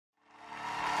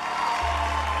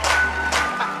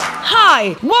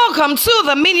Hi, welcome to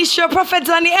the ministry of Prophet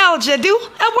Daniel Jedu,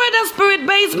 a word and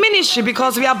spirit-based ministry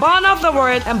because we are born of the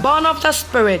word and born of the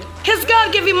spirit. His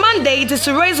God-given mandate is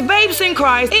to raise babes in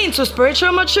Christ into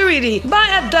spiritual maturity by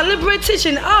a deliberate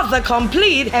teaching of the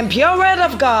complete and pure word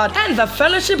of God and the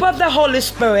fellowship of the Holy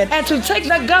Spirit, and to take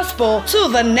the gospel to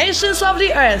the nations of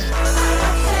the earth.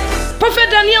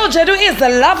 Prophet Daniel Jedu is the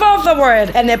lover of the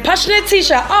word and a passionate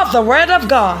teacher of the word of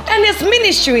God, and his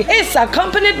ministry is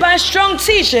accompanied by strong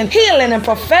teaching, healing, and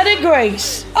prophetic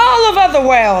grace. All over the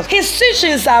world, his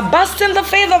teachings are boosting the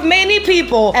faith of many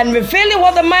people and revealing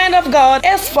what the mind of God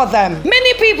is for them.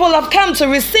 Many people have come to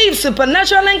receive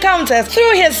supernatural encounters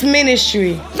through his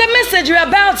ministry. The message you're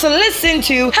about to listen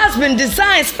to has been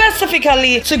designed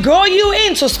specifically to grow you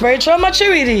into spiritual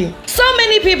maturity. So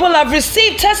many people have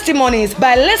received testimonies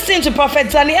by listening to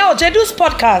Prophet Daniel Jedu's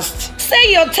podcast.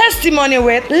 Say your testimony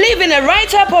with leaving a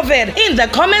write-up of it in the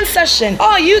comment section,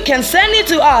 or you can send it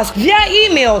to us via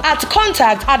email at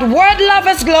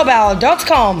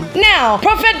contact@wordloversglobal.com. Now,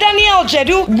 Prophet Daniel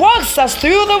Jedu walks us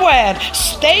through the word.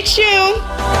 Stay tuned.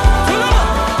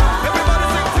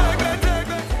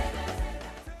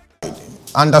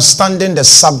 Understanding the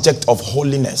subject of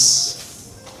holiness.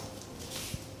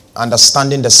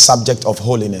 Understanding the subject of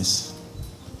holiness.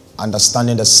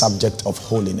 Understanding the subject of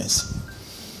holiness.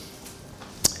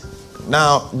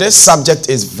 Now, this subject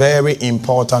is very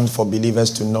important for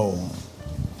believers to know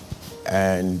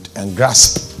and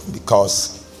grasp,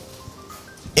 because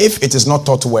if it is not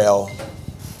taught well,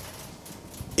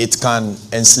 it can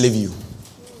enslave you.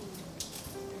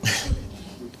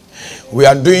 We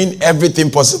are doing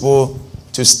everything possible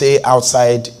to stay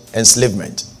outside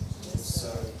enslavement.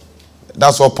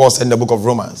 That's what Paul said in the book of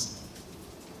Romans.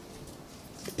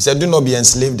 He said, do not be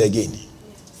enslaved again.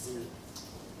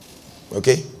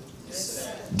 Okay?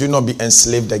 Do not be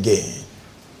enslaved again.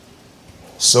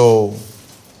 So,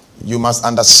 you must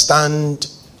understand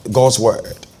God's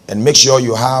word and make sure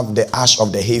you have the ash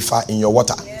of the heifer in your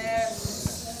water.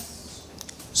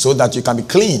 So that you can be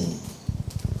clean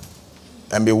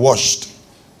and be washed.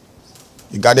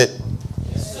 You got it?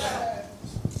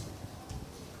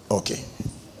 Okay.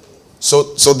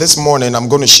 So this morning I'm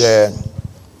going to share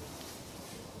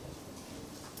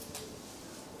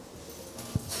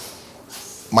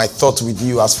my thoughts with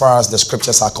you as far as the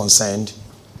scriptures are concerned.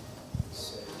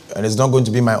 And it's not going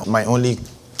to be my only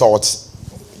thought.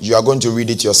 You are going to read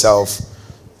it yourself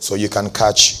so you can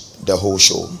catch the whole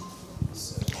show.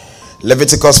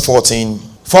 Leviticus 14.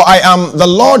 For I am the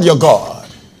Lord your God.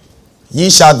 Ye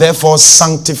shall therefore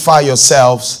sanctify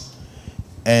yourselves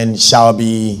and shall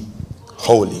be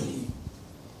holy.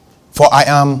 For I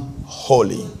am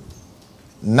holy.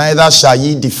 Neither shall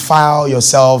ye defile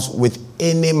yourselves with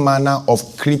any manner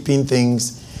of creeping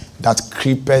things that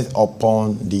creepeth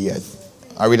upon the earth.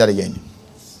 I'll read that again.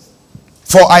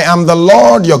 For I am the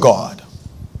Lord your God.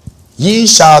 Ye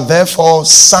shall therefore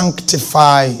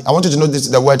sanctify. I want you to notice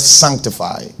the word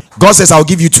sanctify. God says, I'll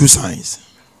give you two signs.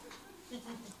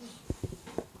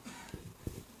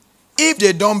 If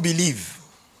they don't believe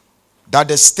that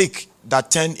the stick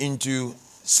that turned into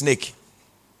snake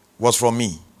was from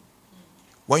me,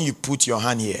 when you put your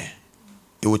hand here,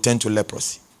 it will turn to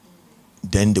leprosy.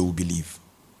 Then they will believe.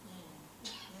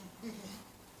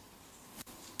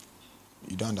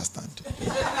 You don't understand.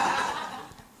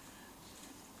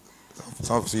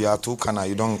 Some of you are too canna.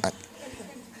 You don't.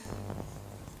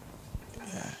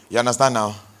 Yeah. You understand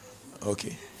now?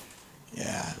 Okay.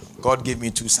 Yeah. God gave me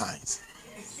two signs.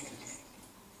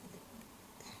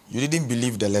 You didn't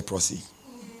believe the leprosy,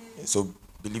 so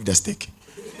believe the stick.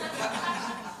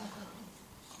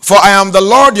 For I am the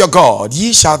Lord your God,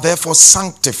 ye shall therefore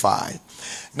sanctify.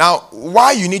 Now,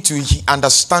 why you need to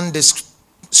understand this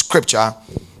scripture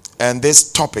and this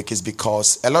topic is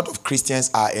because a lot of Christians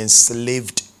are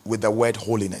enslaved with the word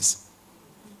holiness.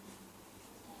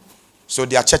 So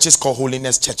there are churches called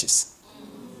holiness churches.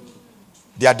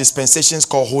 There are dispensations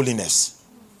called holiness.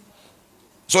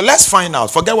 So let's find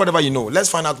out. Forget whatever you know. Let's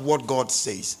find out what God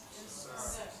says.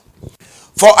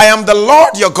 For I am the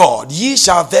Lord your God. Ye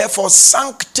shall therefore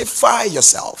sanctify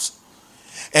yourselves,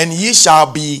 and ye shall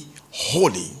be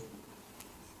holy.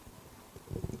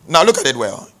 Now look at it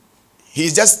well.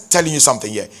 He's just telling you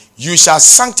something here. You shall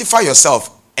sanctify yourself,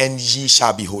 and ye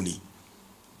shall be holy.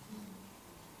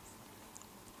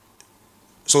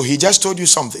 So he just told you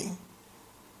something.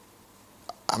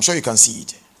 I'm sure you can see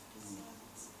it.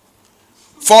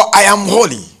 For I am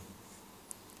holy.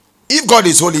 If God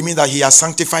is holy, it means that he has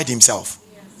sanctified himself.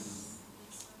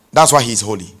 That's why he is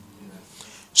holy.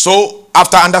 So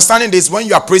after understanding this, when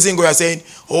you are praising God, you are saying,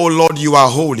 oh Lord, you are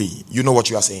holy. You know what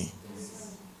you are saying.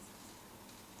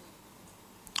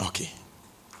 Okay.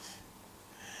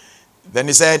 Then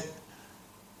he said,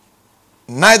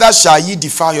 neither shall ye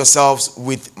defile yourselves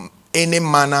with any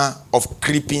manner of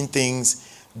creeping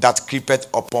things that creepeth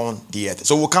upon the earth.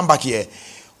 So we'll come back here.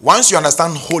 Once you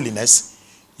understand holiness,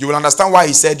 you will understand why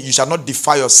he said you shall not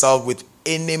defile yourself with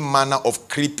any manner of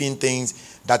creeping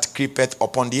things that creepeth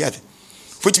upon the earth.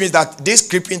 Which means that these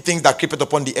creeping things that creepeth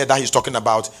upon the earth that he's talking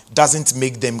about doesn't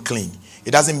make them clean. It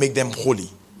doesn't make them holy.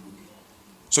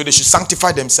 So they should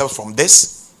sanctify themselves from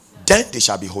this, then they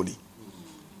shall be holy.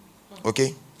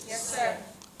 Okay? Yes, sir.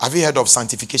 Have you heard of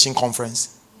sanctification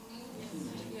conference?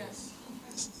 Yes.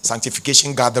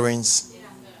 Sanctification gatherings?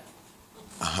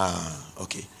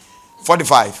 Okay.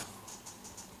 45.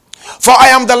 For I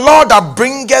am the Lord that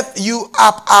bringeth you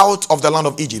up out of the land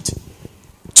of Egypt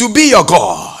to be your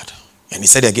God. And he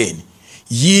said again,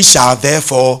 ye shall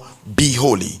therefore be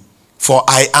holy, for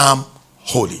I am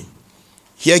holy.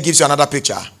 Here gives you another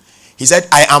picture. He said,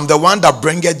 I am the one that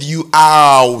bringeth you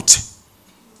out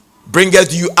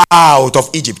of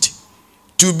Egypt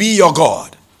to be your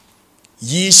God.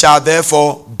 Ye shall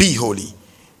therefore be holy,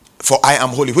 for I am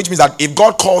holy. Which means that if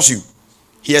God calls you,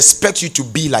 he expects you to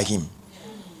be like him.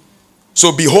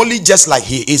 So be holy just like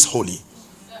he is holy.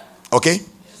 Okay?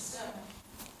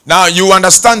 Now you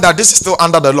understand that this is still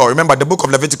under the law. Remember, the book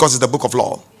of Leviticus is the book of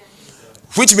law.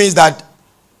 Which means that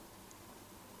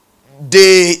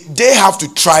they have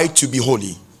to try to be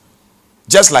holy,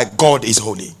 just like God is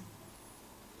holy.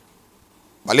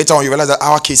 But later on you realize that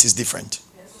our case is different.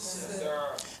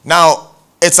 Now,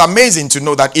 it's amazing to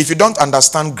know that if you don't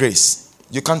understand grace,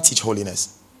 you can't teach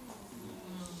holiness.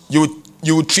 You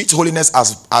would treat holiness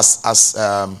as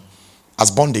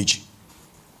bondage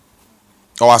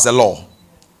or as a law.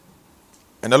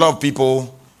 And a lot of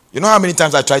people, you know how many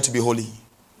times I tried to be holy?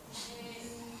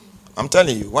 I'm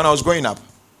telling you, when I was growing up,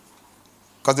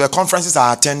 because there were conferences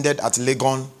I attended at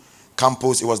Legon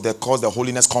campus. It was called the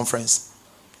Holiness Conference.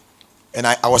 And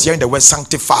I was hearing the word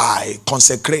sanctify,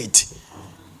 consecrate.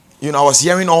 You know, I was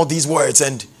hearing all these words.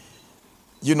 And,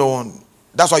 you know,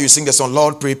 that's why you sing the song,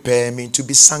 Lord, prepare me to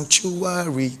be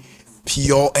sanctuary,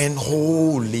 pure and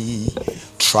holy,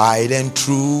 tried and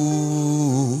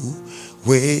true.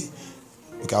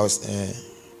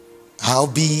 I'll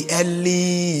be a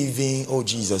living, oh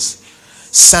Jesus,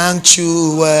 sanctuary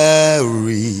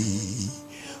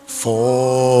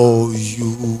for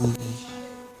you.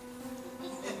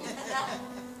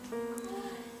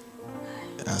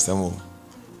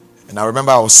 And I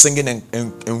remember I was singing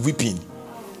and weeping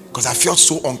because I felt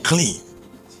so unclean.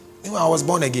 You know, I was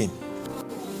born again.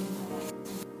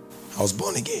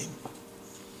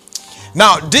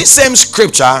 Now, this same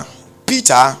scripture,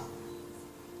 Peter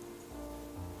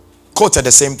quoted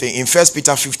the same thing in 1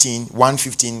 Peter 15,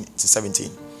 1:15 to 17.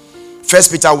 1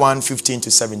 Peter 1:15 to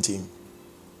 17.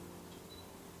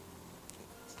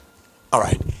 All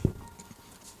right.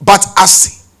 But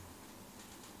as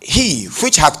he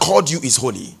which hath called you is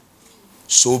holy,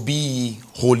 so be ye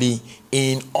holy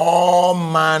in all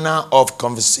manner of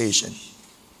conversation.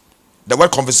 The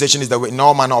word conversation is the word in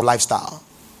all manner of lifestyle.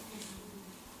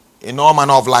 In all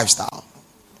manner of lifestyle.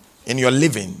 In your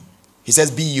living. He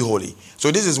says, be ye holy.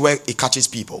 So this is where it catches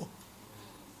people.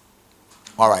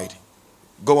 All right.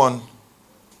 Go on.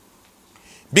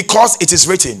 Because it is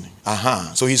written.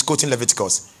 So he's quoting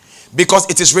Leviticus. Because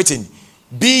it is written,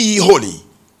 be ye holy,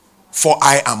 for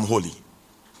I am holy.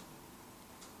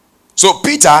 So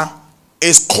Peter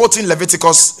is quoting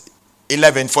Leviticus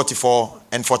 11, 44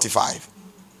 and 45.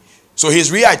 So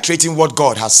he's reiterating what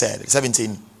God has said.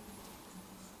 17.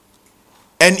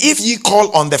 And if ye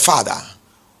call on the Father,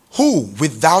 who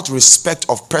without respect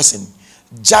of person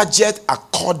judgeth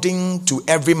according to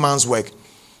every man's work,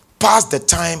 pass the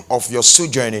time of your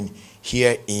sojourning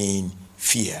here in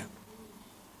fear.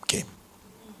 Okay.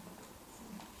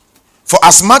 For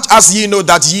as much as ye know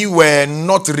that ye were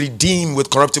not redeemed with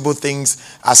corruptible things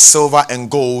as silver and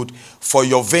gold for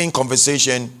your vain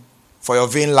conversation, for your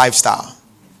vain lifestyle,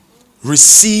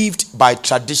 received by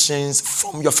traditions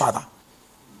from your father.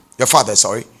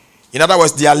 In other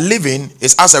words, their living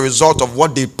is as a result of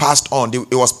what they passed on.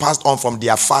 It was passed on from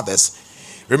their fathers.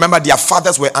 Remember, their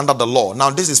fathers were under the law. Now,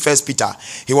 this is 1 Peter.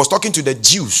 He was talking to the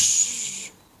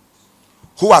Jews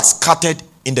who are scattered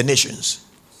in the nations,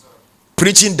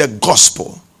 preaching the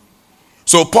gospel.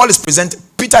 So Peter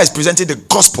is presenting the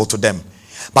gospel to them.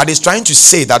 But he's trying to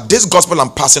say that this gospel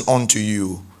I'm passing on to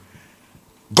you,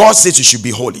 God says you should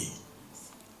be holy.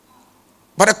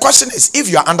 But the question is, if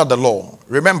you are under the law,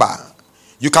 remember,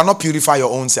 you cannot purify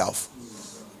your own self.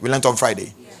 We learned on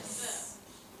Friday.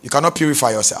 You cannot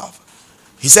purify yourself.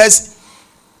 He says,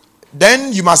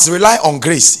 then you must rely on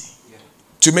grace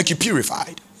to make you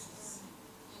purified.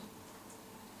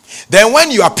 Then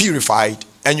when you are purified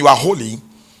and you are holy,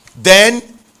 then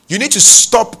you need to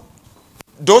stop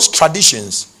those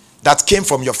traditions that came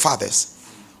from your fathers.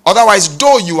 Otherwise,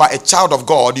 though you are a child of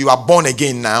God, you are born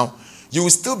again now, you will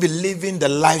still be living the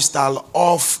lifestyle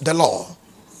of the law.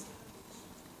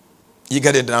 You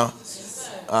get it now?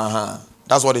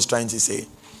 That's what it's trying to say.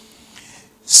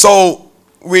 So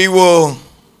we will.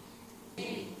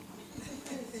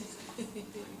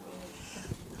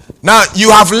 Now you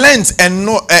have learned and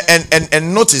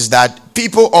noticed that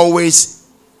people always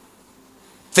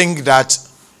think that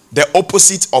the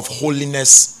opposite of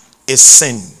holiness is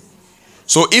sin.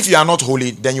 So if you are not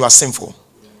holy, then you are sinful.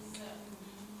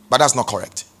 But that's not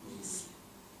correct.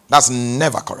 That's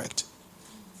never correct.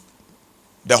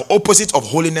 The opposite of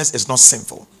holiness is not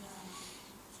sinful.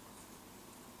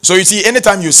 So you see,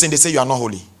 anytime you sin, they say you are not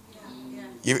holy.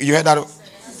 You heard that?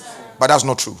 But that's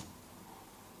not true.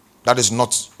 That's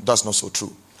not so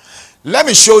true. Let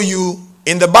me show you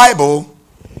in the Bible.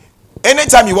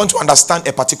 Anytime you want to understand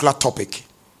a particular topic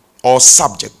or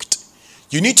subject,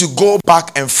 you need to go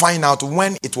back and find out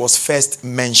when it was first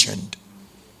mentioned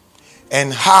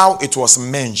and how it was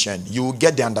mentioned. You will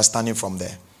get the understanding from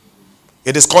there.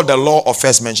 It is called the law of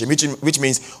first mention, which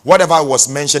means whatever was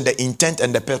mentioned, the intent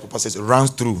and the purposes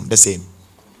runs through the same.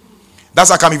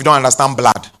 That's how come if you don't understand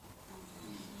blood,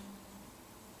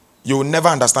 you will never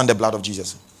understand the blood of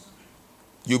Jesus.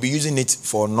 You'll be using it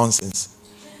for nonsense.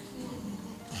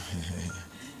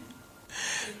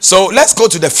 So let's go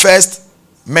to the first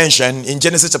mention in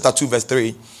Genesis chapter 2 verse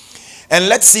 3. And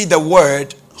let's see the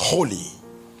word holy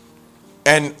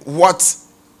and what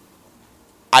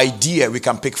idea we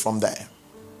can pick from there.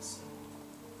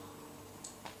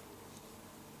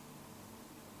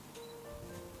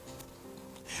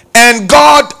 And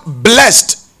God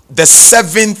blessed the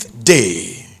seventh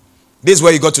day. This is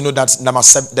where you got to know that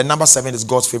the number 7 is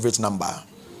God's favorite number.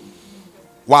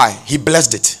 Why? He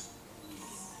blessed it.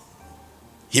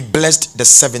 He blessed the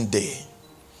seventh day.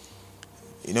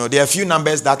 You know, there are a few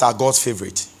numbers that are God's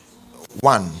favorite.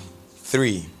 1,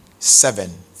 3, 7,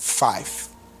 5,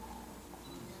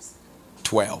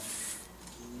 12.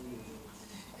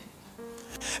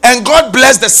 And God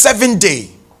blessed the seventh day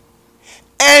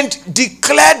and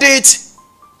declared it.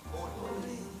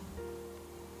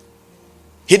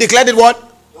 He declared it what?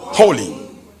 Holy.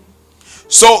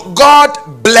 So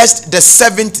God blessed the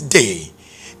seventh day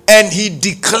and he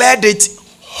declared it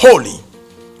holy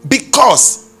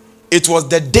because it was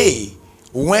the day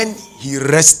when he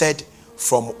rested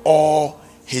from all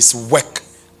his work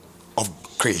of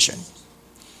creation.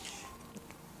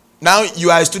 Now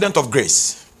you are a student of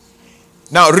grace.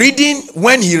 Now reading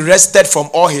when he rested from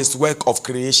all his work of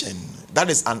creation, that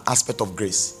is an aspect of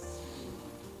grace.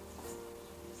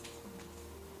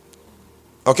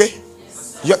 Okay?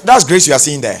 Yes, that's grace you are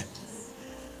seeing there.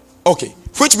 Okay.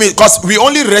 Which means, because we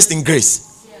only rest in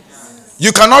grace. Yes.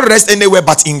 You cannot rest anywhere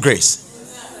but in grace.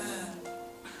 Yes.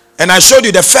 And I showed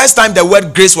you the first time the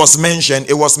word grace was mentioned,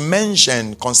 it was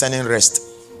mentioned concerning rest.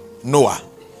 Noah.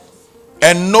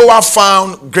 And Noah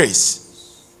found grace.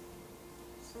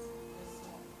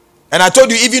 And I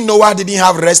told you, even Noah didn't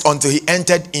have rest until he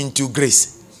entered into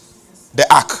grace. The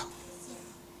ark.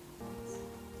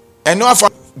 And Noah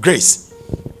found grace.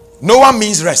 Noah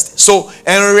means rest. So,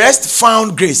 and rest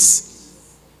found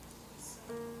grace.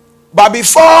 But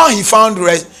before he found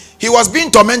rest, he was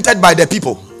being tormented by the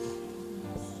people.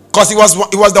 Because he was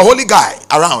the holy guy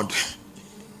around.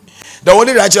 The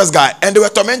only righteous guy. And they were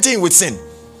tormenting him with sin.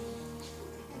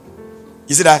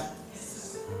 You see that?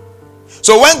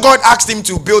 So when God asked him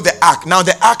to build the ark, now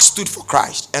the ark stood for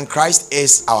Christ. And Christ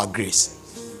is our grace.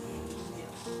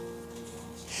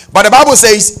 But the Bible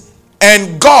says,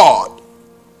 and God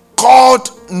called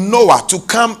Noah to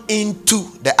come into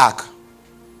the ark.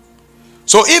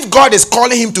 So if God is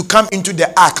calling him to come into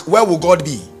the ark, where will God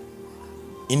be?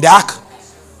 In the ark.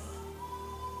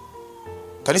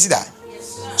 Can you see that?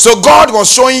 Yes, so God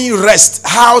was showing you rest,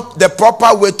 how the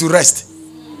proper way to rest.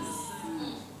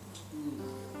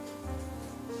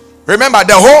 Remember,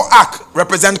 the whole ark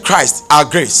represents Christ, our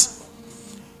grace.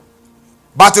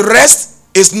 But rest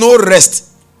is no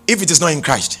rest if it is not in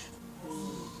Christ.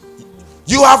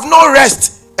 You have no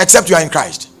rest except you are in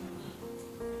Christ.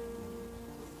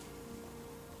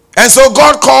 And so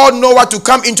God called Noah to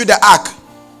come into the ark.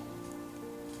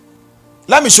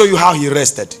 Let me show you how he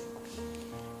rested.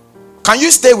 Can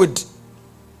you stay with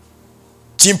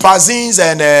chimpanzees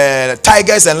and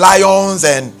tigers and lions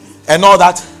and all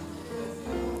that?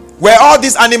 Were all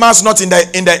these animals not in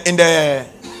the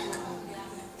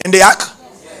ark?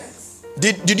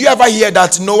 Did you ever hear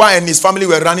that Noah and his family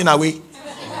were running away?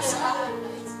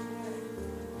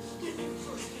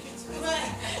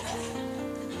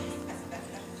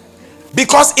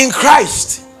 Because in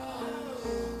Christ,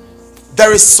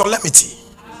 there is solemnity.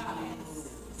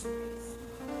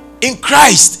 In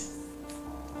Christ,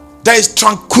 there is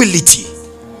tranquility.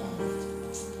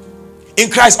 In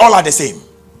Christ, all are the same.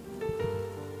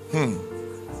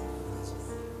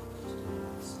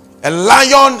 A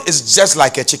lion is just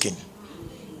like a chicken.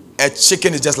 A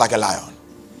chicken is just like a lion.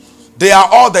 They are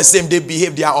all the same. They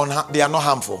behave. They are not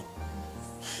harmful.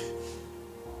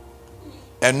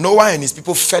 And Noah and his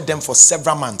people fed them for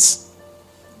several months.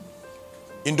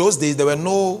 In those days, there were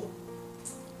no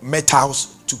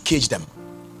metals to cage them.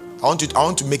 I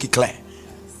want to make it clear.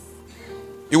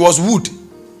 It was wood.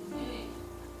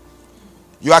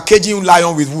 You are caging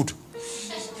lion with wood.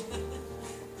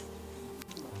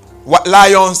 What,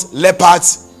 lions,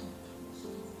 leopards,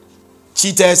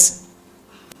 cheetahs,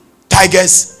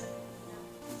 tigers,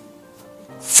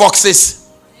 foxes.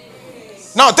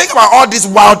 Now think about all these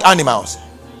wild animals,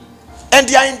 and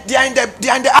they are in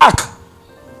the ark,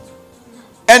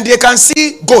 and they can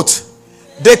see goat,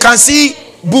 they can see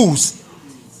bulls,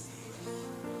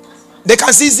 they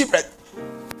can see zebra.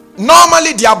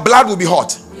 Normally their blood will be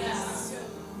hot.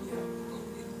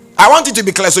 I want it to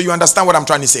be clear so you understand what I'm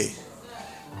trying to say.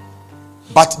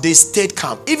 But they stayed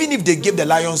calm. Even if they gave the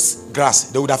lions grass,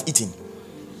 they would have eaten.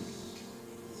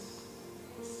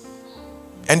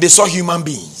 And they saw human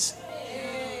beings.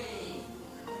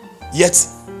 Yet,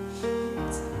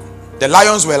 the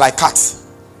lions were like cats.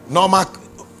 Normal,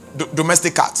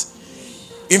 domestic cats.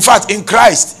 In fact, in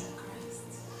Christ,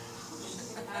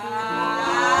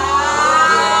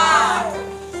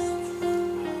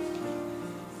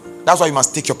 that's why you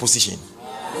must take your position.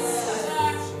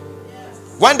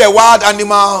 When the wild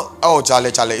animal, oh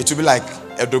Charlie, it will be like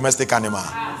a domestic animal.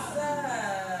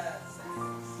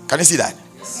 Can you see that?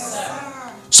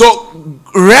 So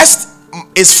rest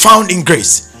is found in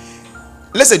grace.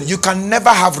 Listen, you can never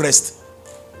have rest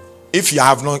if you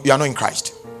are not in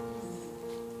Christ.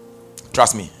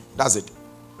 Trust me, that's it.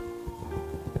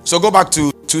 So go back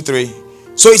to 2:3.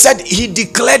 So he said he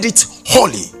declared it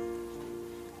holy.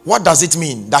 What does it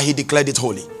mean that he declared it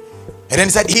holy? And then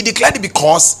he said he declared it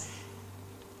because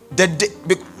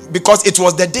it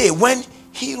was the day when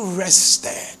he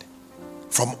rested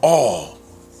from all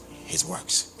his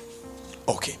works.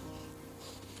 Okay.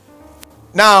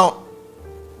 Now,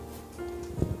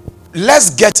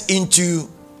 let's get into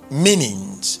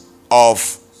meanings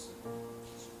of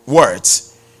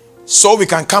words so we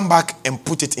can come back and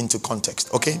put it into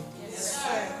context. Okay? Yes,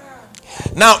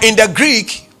 sir. Now, in the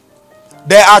Greek,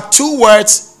 there are two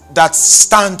words that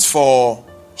stand for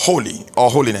holy or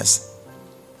holiness,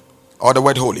 or the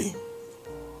word holy.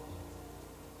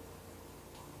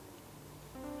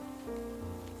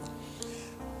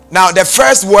 Now, the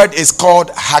first word is called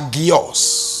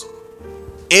Hagios.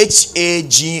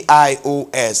 Hagios.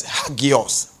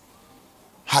 Hagios.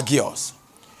 Hagios.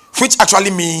 Which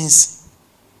actually means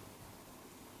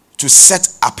to set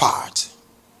apart.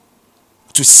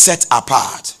 To set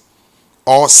apart.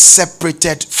 Or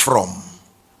separated from.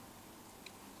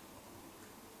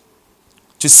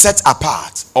 To set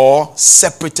apart or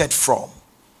separated from.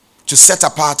 To set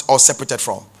apart or separated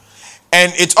from.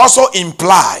 And it also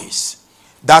implies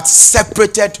that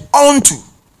separated unto.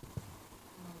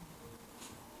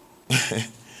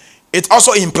 It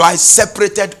also implies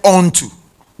separated unto.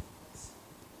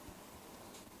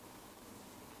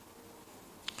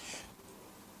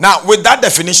 Now, with that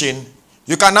definition,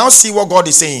 you can now see what God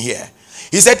is saying here.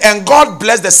 He said, and God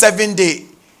blessed the seventh day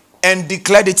and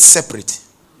declared it separate.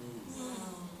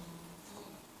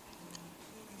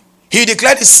 He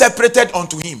declared it separated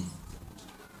unto him.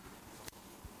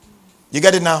 You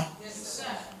get it now? Yes, sir.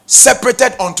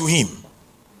 Separated unto him.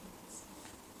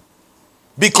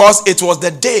 Because it was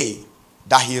the day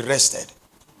that he rested.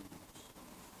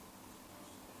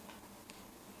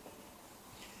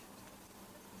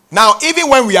 Now, even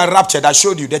when we are raptured, I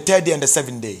showed you the third day and the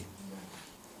seventh day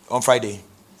on Friday.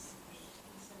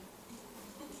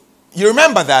 You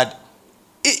remember that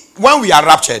when we are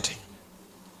raptured,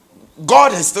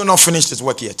 God has still not finished his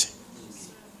work yet.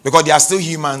 Because there are still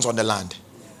humans on the land.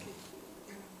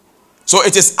 So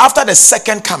it is after the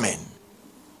second coming.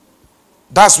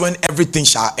 That's when everything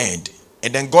shall end.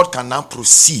 And then God can now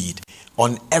proceed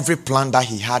on every plan that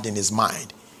he had in his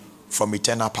mind from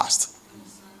eternal past.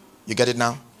 You get it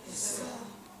now?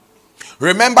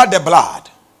 Remember the blood.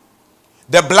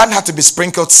 The blood had to be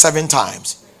sprinkled 7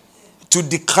 times to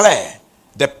declare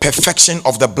the perfection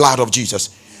of the blood of Jesus,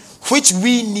 which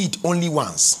we need only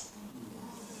once.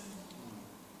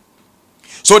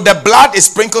 So the blood is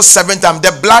sprinkled 7 times.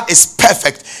 The blood is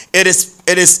perfect. It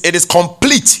is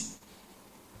complete.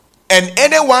 And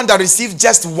anyone that receives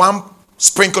just one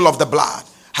sprinkle of the blood,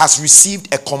 has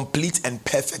received a complete and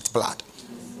perfect blood,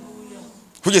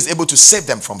 which is able to save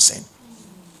them from sin.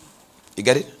 You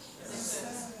get it?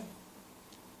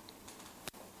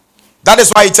 That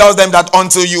is why he tells them that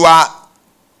until you are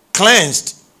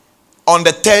cleansed on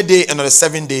the third day and on the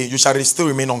seventh day, you shall still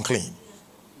remain unclean.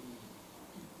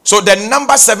 So the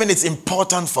number 7 is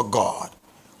important for God.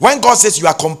 When God says you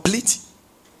are complete,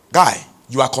 guy,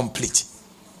 you are complete.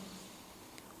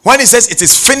 When he says it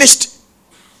is finished,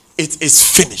 it is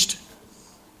finished.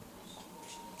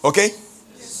 Okay?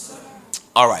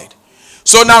 All right.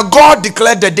 So now God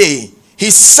declared the day.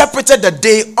 He separated the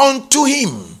day unto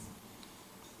him.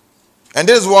 And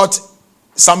this is what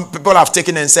some people have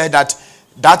taken and said, that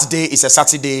that day is a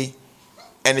Saturday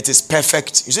and it is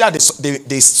perfect. You see how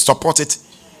they support it?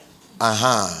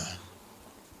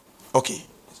 Okay.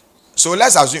 So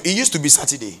let's assume it used to be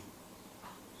Saturday.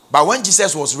 But when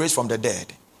Jesus was raised from the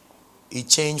dead, it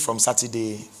changed from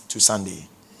Saturday to Sunday.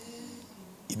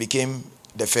 It became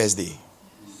the first day.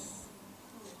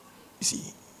 You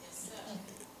see?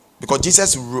 Because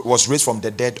Jesus was raised from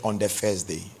the dead on the first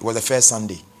day. It was the first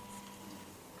Sunday.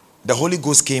 The Holy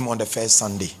Ghost came on the first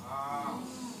Sunday.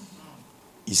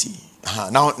 You see?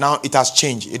 Now it has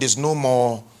changed. It is no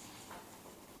more.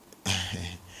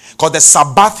 Because the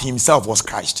Sabbath himself was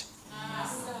Christ.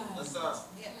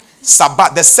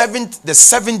 Sabbath, the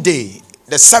seventh day,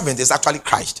 the seventh is actually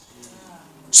Christ.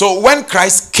 So when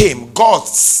Christ came,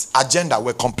 God's agenda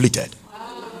were completed.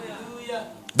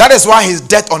 That is why his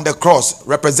death on the cross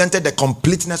represented the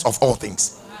completeness of all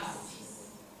things.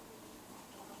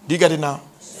 Do you get it now?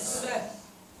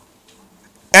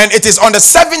 And it is on the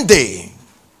seventh day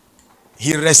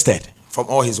he rested from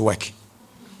all his work.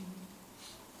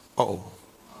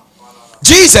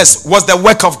 Jesus was the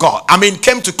work of God.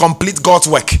 Came to complete God's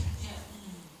work.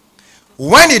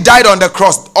 When he died on the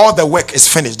cross, all the work is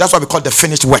finished. That's why we call it the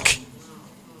finished work.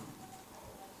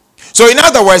 So in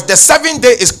other words, the seventh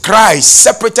day is Christ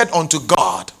separated unto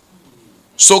God.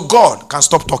 So God can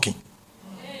stop talking.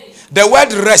 The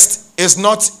word rest is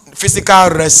not physical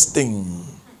resting.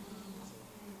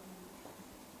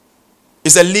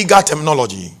 It's a legal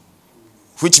terminology,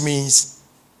 which means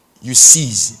you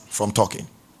cease from talking.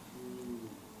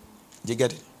 Do you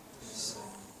get it?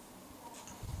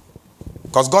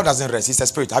 Because God doesn't rest. He's a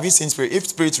spirit. Have you seen spirit? If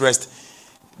spirits rest,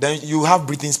 then you have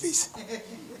breathing space.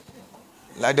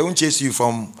 Like they won't chase you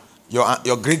from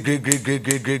your great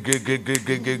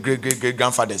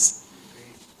grandfathers.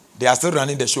 They are still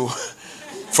running the show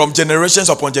from generations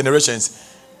upon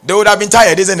generations. They would have been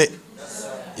tired, isn't it?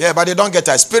 Yeah, but they don't get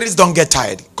tired. Spirits don't get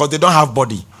tired because they don't have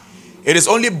body. It is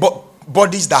only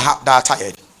bodies that are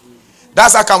tired.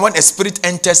 That's how come when a spirit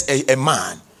enters a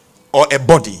man or a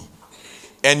body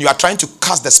and you are trying to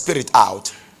cast the spirit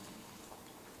out,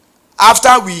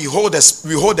 after we hold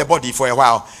the body for a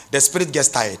while, the spirit gets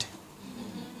tired.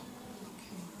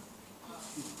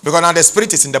 Because now the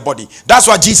spirit is in the body. That's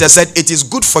why Jesus said, it is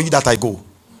good for you that I go.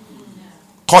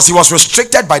 Because he was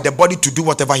restricted by the body to do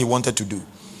whatever he wanted to do.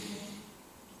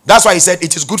 That's why he said,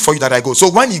 it is good for you that I go. So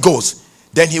when he goes,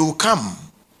 then he will come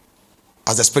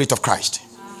as the Spirit of Christ.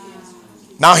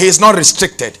 Now he is not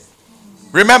restricted.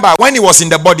 Remember, when he was in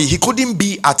the body, he couldn't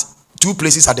be at two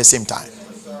places at the same time.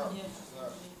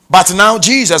 But now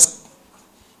Jesus,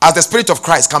 as the Spirit of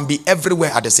Christ, can be everywhere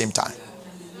at the same time.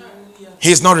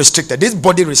 He is not restricted. This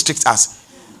body restricts us.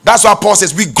 That's why Paul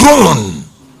says we groan.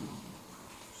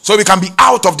 So we can be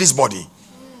out of this body.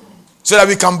 So that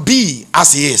we can be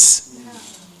as he is.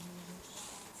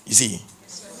 You see?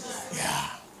 Yeah.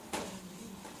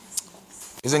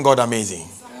 Isn't God amazing?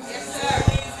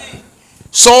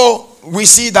 So we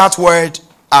see that word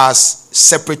as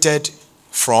separated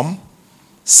from,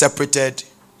 separated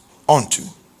unto.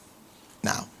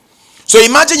 Now, so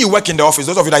imagine you work in the office.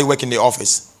 Those of you that you work in the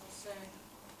office,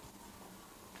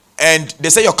 and they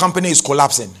say your company is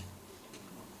collapsing.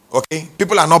 Okay,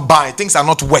 people are not buying, things are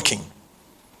not working,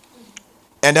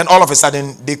 and then all of a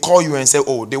sudden they call you and say,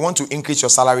 "Oh, they want to increase your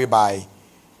salary by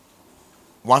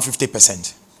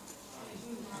 150%."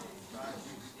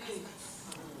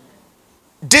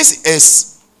 This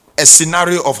is a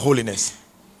scenario of holiness.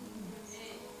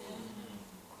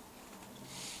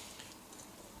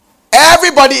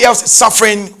 Everybody else is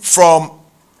suffering from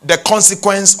the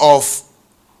consequence of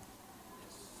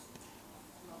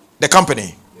the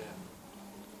company.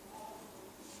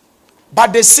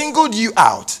 But they singled you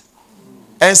out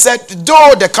and said,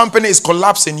 though the company is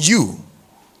collapsing, you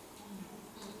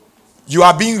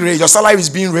are being raised, your salary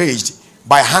is being raised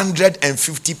by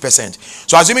 150%.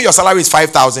 So assuming your salary is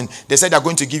 5,000, they said they're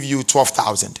going to give you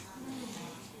 12,000.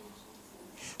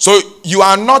 So you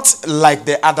are not like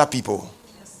the other people.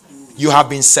 you have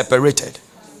been separated.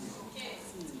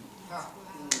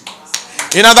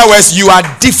 In other words, you are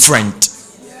different.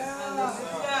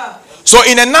 So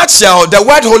in a nutshell, the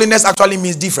word holiness actually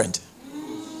means different.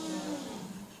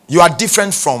 You are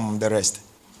different from the rest.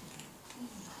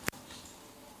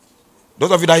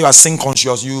 Those of you that you are sin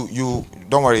conscious, you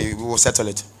don't worry, we will settle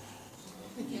it.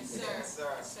 Yes, sir.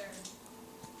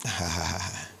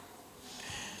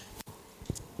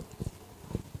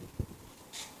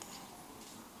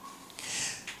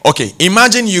 Okay,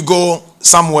 imagine you go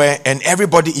somewhere and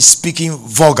everybody is speaking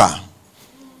vulgar.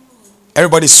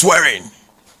 Everybody is swearing.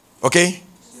 Okay?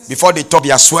 Before they talk,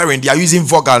 they are swearing. They are using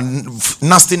vulgar,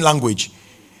 nasty language.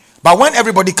 But when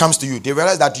everybody comes to you, they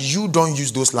realize that you don't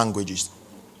use those languages.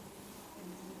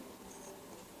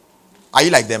 Are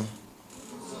you like them?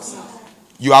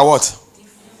 You are what?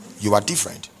 You are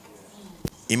different.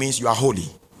 It means you are holy.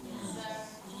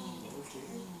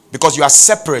 Because you are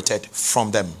separated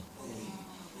from them.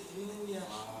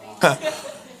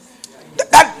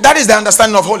 That is the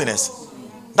understanding of holiness.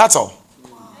 That's all.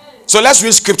 So let's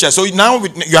read scripture. So now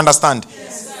you understand.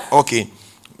 Okay.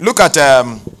 Look at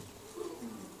and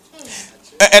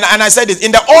I said this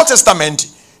in the Old Testament,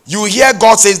 you hear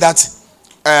God says that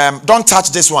don't touch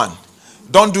this one,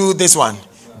 don't do this one,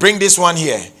 bring this one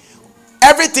here.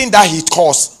 Everything that he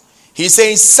calls, he's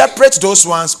saying separate those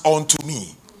ones unto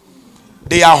me.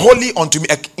 They are holy unto me,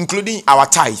 including our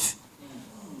tithe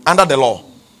under the law.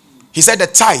 He said the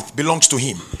tithe belongs to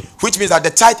him, which means that the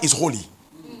tithe is holy.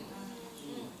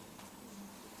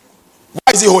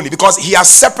 Why is he holy? Because he has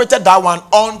separated that one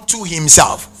unto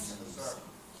himself.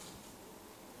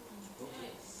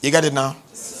 You get it now?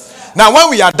 Now when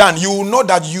we are done, you will know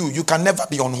that you can never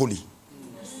be unholy.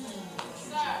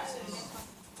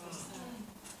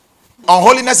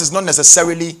 Unholiness is not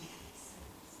necessarily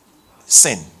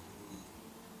sin.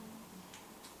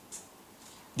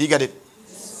 Do you get it?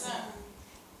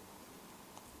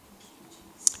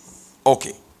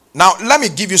 Okay. Now let me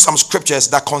give you some scriptures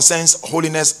that concerns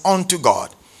holiness unto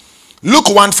God. Luke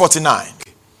 1:49.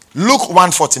 Luke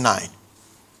 1:49.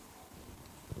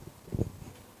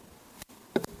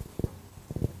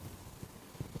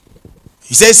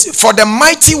 He says, for the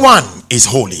mighty one is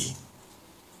holy,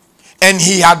 and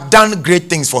he had done great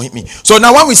things for him. So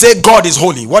now when we say God is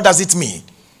holy, what does it mean?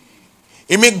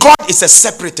 It means God is a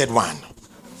separated one.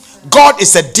 God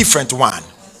is a different one.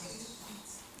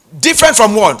 Different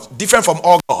from what? Different from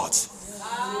all gods.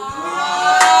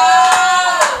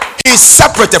 He is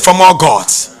separated from all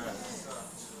gods.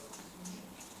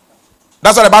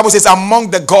 That's what the Bible says, among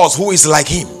the gods, who is like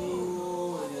him?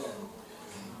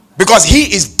 Because he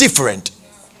is different.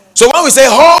 So when we say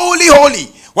holy,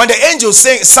 holy, when the angels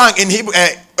sang in Hebrew,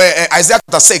 Isaiah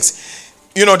chapter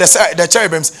 6, you know, the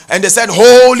cherubims, and they said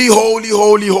holy, holy,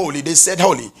 holy, holy. They said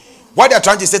holy. What they are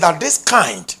trying to say that this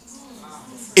kind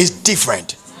is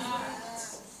different.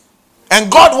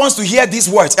 And God wants to hear these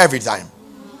words every time.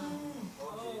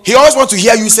 He always wants to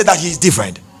hear you say that he is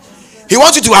different. He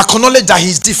wants you to acknowledge that he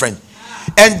is different.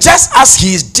 And just as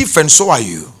he is different, so are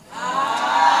you.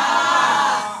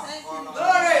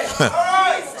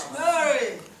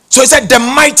 So he said the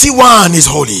mighty one is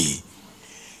holy.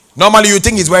 Normally you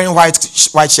think he's wearing white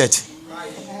shirt.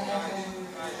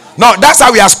 No, that's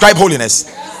how we ascribe holiness.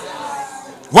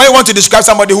 When you want to describe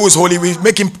somebody who is holy, we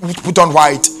make him put on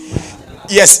white.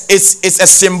 Yes, it's a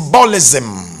symbolism.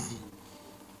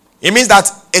 It means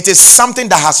that it is something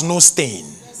that has no stain.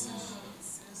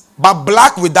 But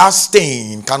black without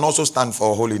stain can also stand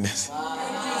for holiness.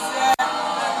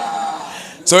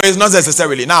 So it's not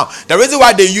necessarily. Now, the reason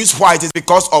why they use white is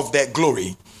because of the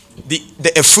glory,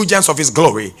 the effulgence of his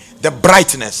glory, the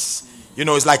brightness. You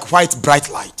know, it's like white bright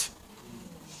light.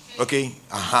 Okay?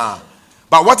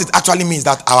 But what it actually means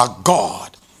that our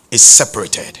God is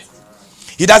separated.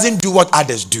 He doesn't do what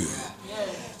others do.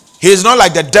 He is not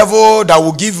like the devil that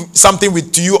will give something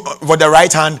to you with the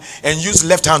right hand and use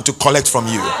left hand to collect from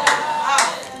you.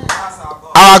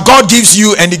 Our God gives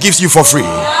you and he gives you for free.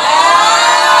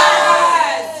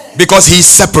 Because he is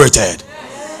separated.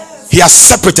 He has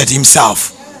separated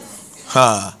himself.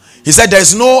 He said there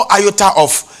is no iota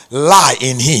of lie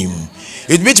in him.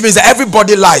 Which means that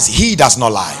everybody lies. He does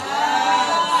not lie.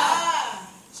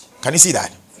 Can you see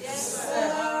that?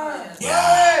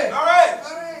 Yeah.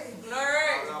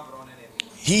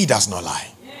 He does not lie.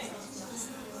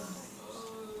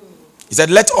 He said,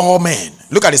 let all men,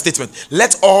 look at the statement,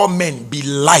 let all men be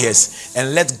liars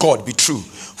and let God be true.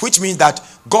 Which means that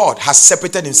God has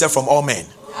separated himself from all men.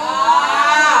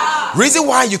 Reason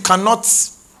why you cannot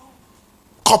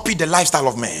copy the lifestyle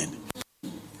of man,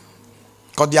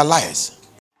 because they are liars.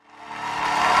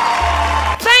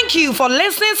 Thank you for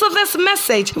listening to this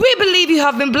message. We believe you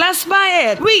have been blessed by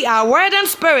it. We are Word and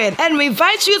Spirit, and we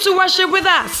invite you to worship with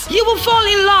us. You will fall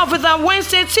in love with our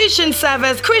Wednesday teaching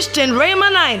service, Christian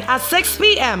Rhema Night at 6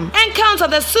 p.m. Encounter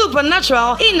the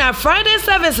supernatural in our Friday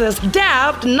services,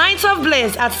 Depth Night of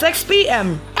Bliss at 6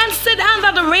 p.m. And sit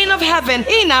under the rain of heaven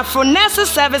in our Holiness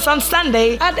service on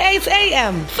Sunday at 8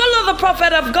 a.m. Follow the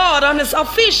Prophet of God on his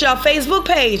official Facebook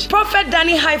page, Prophet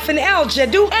Danny-L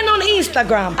Jedu, and on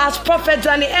Instagram as Prophet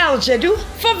Danny-L Jedu.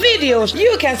 For videos,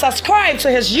 you can subscribe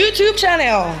to his YouTube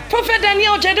channel. Prophet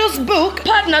Daniel Jedu's book,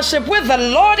 Partnership with the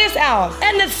Lord, is out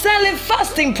and it's selling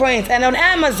fasting print and on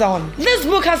Amazon. This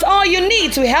book has all you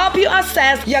need to help you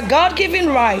access your God-given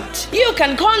right. You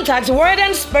can contact Word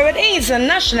and Spirit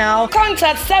International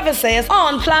Contact Services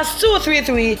on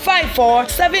 +233 54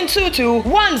 722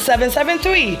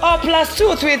 1773 or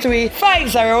 +233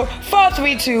 50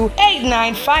 432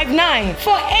 8959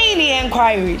 for any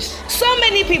inquiries. So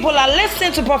many people are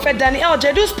listening to Prophet Danny-L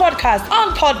Jedu's podcast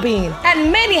on Podbean,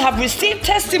 and many have received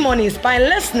testimonies by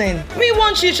listening. We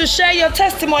want you to share your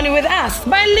testimony with us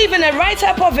by leaving a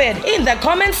write-up of it in the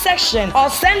comment section or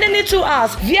sending it to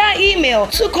us via email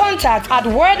to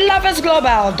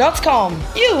contact@wordloversglobal.com.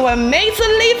 You were made to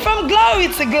live from glory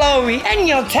to glory, and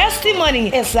your testimony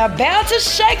is about to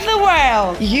shake the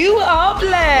world. You are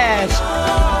blessed.